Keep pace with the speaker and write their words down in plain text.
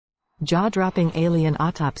Jaw-dropping alien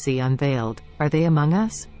autopsy unveiled. Are they among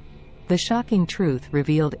us? The shocking truth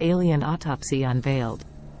revealed. Alien autopsy unveiled.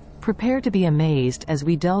 Prepare to be amazed as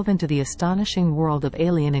we delve into the astonishing world of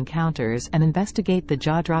alien encounters and investigate the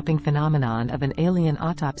jaw-dropping phenomenon of an alien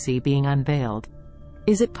autopsy being unveiled.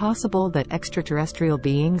 Is it possible that extraterrestrial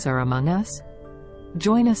beings are among us?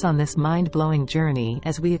 Join us on this mind-blowing journey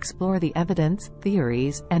as we explore the evidence,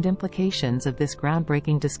 theories, and implications of this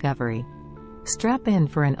groundbreaking discovery. Strap in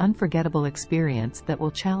for an unforgettable experience that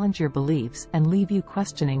will challenge your beliefs and leave you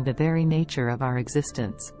questioning the very nature of our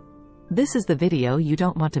existence. This is the video you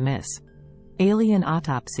don't want to miss. Alien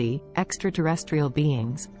autopsy, extraterrestrial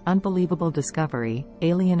beings, unbelievable discovery,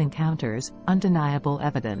 alien encounters, undeniable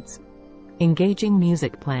evidence. Engaging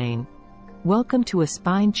music playing. Welcome to a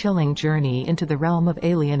spine-chilling journey into the realm of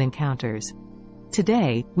alien encounters.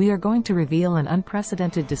 Today, we are going to reveal an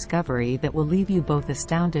unprecedented discovery that will leave you both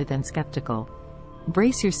astounded and skeptical.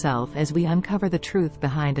 Brace yourself as we uncover the truth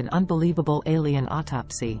behind an unbelievable alien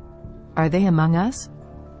autopsy. Are they among us?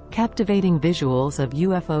 Captivating visuals of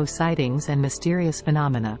UFO sightings and mysterious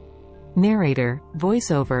phenomena. Narrator,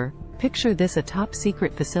 voiceover, picture this: a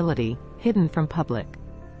top-secret facility, hidden from public.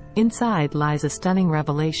 Inside lies a stunning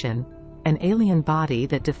revelation, an alien body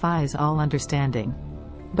that defies all understanding.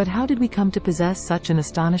 But how did we come to possess such an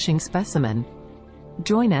astonishing specimen?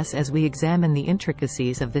 Join us as we examine the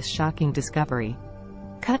intricacies of this shocking discovery.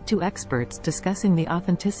 Cut to experts discussing the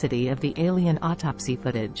authenticity of the alien autopsy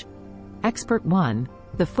footage. Expert 1.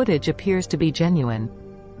 The footage appears to be genuine.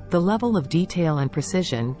 The level of detail and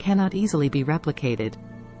precision cannot easily be replicated.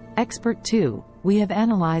 Expert 2. We have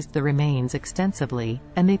analyzed the remains extensively,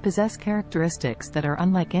 and they possess characteristics that are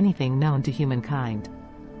unlike anything known to humankind.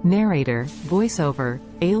 Narrator, voiceover,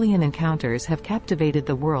 alien encounters have captivated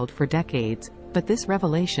the world for decades, but this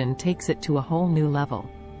revelation takes it to a whole new level.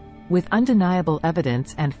 With undeniable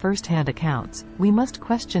evidence and first-hand accounts, we must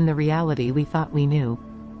question the reality we thought we knew.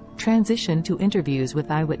 Transition to interviews with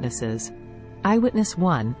eyewitnesses. Eyewitness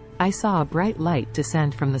 1. I saw a bright light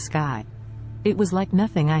descend from the sky. It was like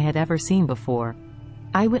nothing I had ever seen before.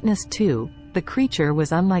 Eyewitness 2. The creature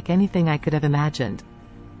was unlike anything I could have imagined.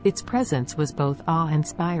 Its presence was both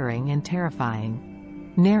awe-inspiring and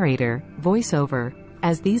terrifying. Narrator, voiceover.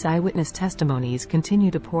 As these eyewitness testimonies continue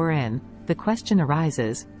to pour in, the question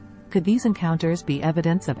arises: could these encounters be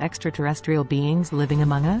evidence of extraterrestrial beings living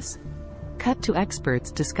among us? Cut to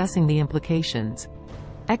experts discussing the implications.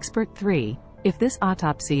 Expert 3. If this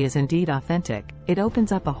autopsy is indeed authentic, it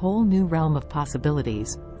opens up a whole new realm of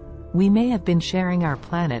possibilities. We may have been sharing our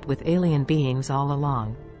planet with alien beings all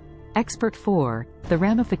along. Expert 4. The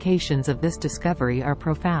ramifications of this discovery are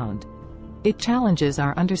profound. It challenges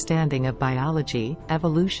our understanding of biology,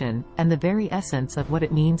 evolution, and the very essence of what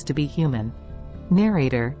it means to be human.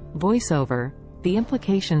 Narrator, voiceover. The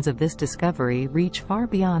implications of this discovery reach far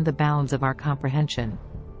beyond the bounds of our comprehension.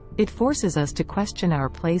 It forces us to question our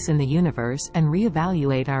place in the universe and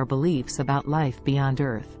reevaluate our beliefs about life beyond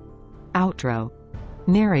Earth. Outro.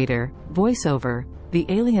 Narrator, voiceover. The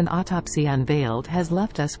alien autopsy unveiled has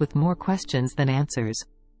left us with more questions than answers.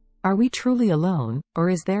 Are we truly alone, or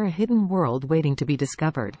is there a hidden world waiting to be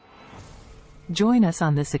discovered? Join us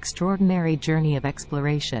on this extraordinary journey of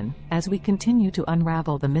exploration, as we continue to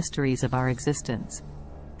unravel the mysteries of our existence.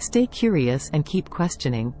 Stay curious and keep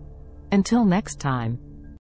questioning. Until next time.